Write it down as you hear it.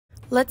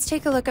Let's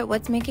take a look at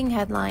what's making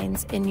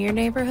headlines in your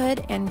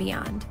neighborhood and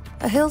beyond.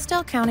 A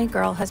Hillsdale County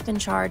girl has been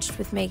charged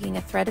with making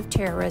a threat of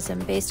terrorism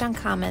based on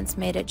comments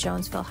made at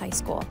Jonesville High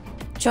School.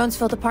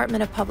 Jonesville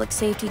Department of Public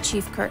Safety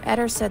Chief Kurt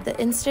Etter said the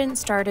incident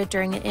started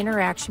during an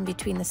interaction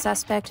between the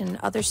suspect and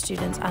other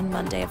students on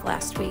Monday of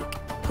last week.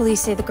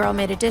 Police say the girl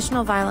made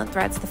additional violent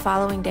threats the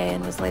following day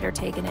and was later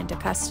taken into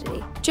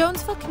custody.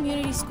 Jonesville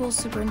Community School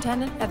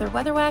Superintendent Heather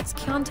Weatherwax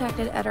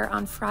contacted Etter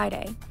on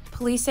Friday.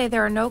 Police say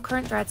there are no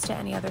current threats to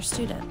any other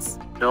students.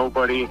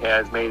 Nobody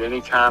has made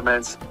any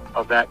comments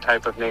of that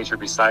type of nature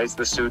besides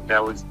the student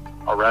that was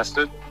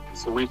arrested.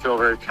 So we feel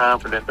very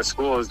confident the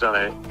school has done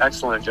an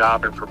excellent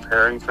job in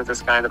preparing for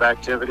this kind of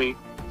activity.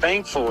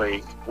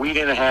 Thankfully, we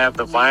didn't have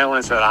the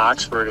violence that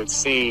Oxford had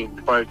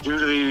seen, but due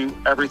to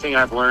everything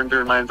I've learned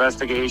during my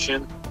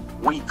investigation,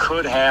 we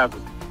could have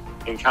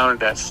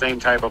encountered that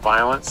same type of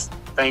violence.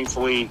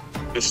 Thankfully,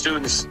 the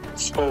students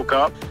spoke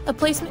up. A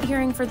placement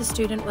hearing for the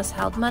student was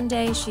held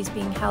Monday. She's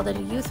being held at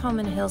a youth home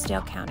in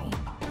Hillsdale County.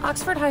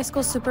 Oxford High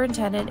School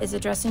superintendent is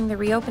addressing the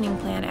reopening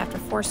plan after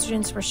 4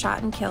 students were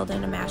shot and killed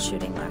in a mass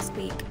shooting last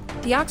week.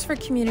 The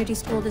Oxford Community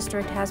School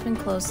District has been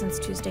closed since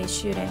Tuesday's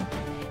shooting.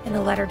 In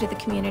a letter to the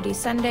community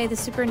Sunday, the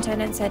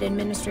superintendent said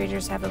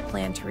administrators have a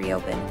plan to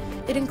reopen.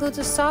 It includes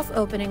a soft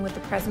opening with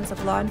the presence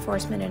of law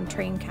enforcement and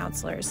trained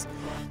counselors.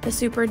 The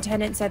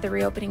superintendent said the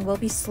reopening will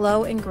be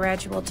slow and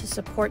gradual to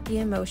support the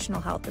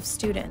emotional health of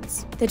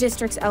students. The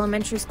district's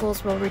elementary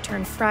schools will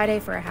return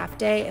Friday for a half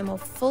day and will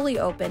fully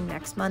open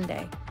next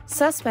Monday.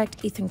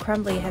 Suspect Ethan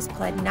Crumbly has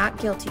pled not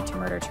guilty to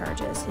murder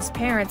charges. His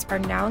parents are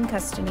now in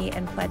custody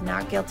and pled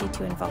not guilty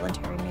to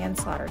involuntary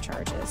manslaughter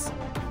charges.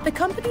 The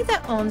company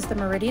that owns the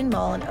Meridian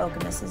Mall in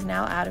Okemos is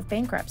now out of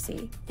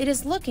bankruptcy. It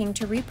is looking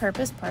to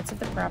repurpose parts of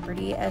the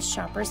property as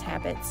shoppers'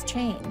 habits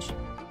change.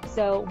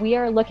 So we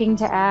are looking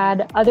to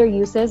add other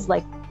uses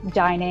like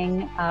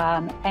dining,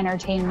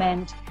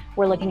 entertainment.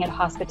 We're looking at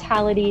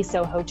hospitality,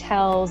 so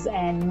hotels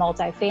and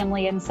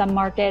multifamily in some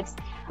markets.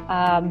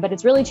 But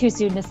it's really too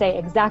soon to say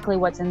exactly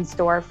what's in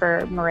store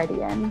for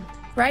Meridian.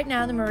 Right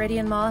now, the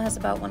Meridian Mall has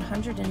about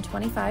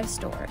 125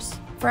 stores.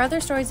 For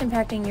other stories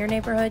impacting your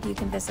neighborhood, you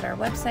can visit our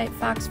website,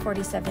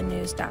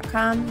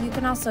 fox47news.com. You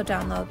can also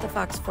download the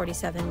Fox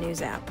 47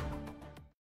 News app.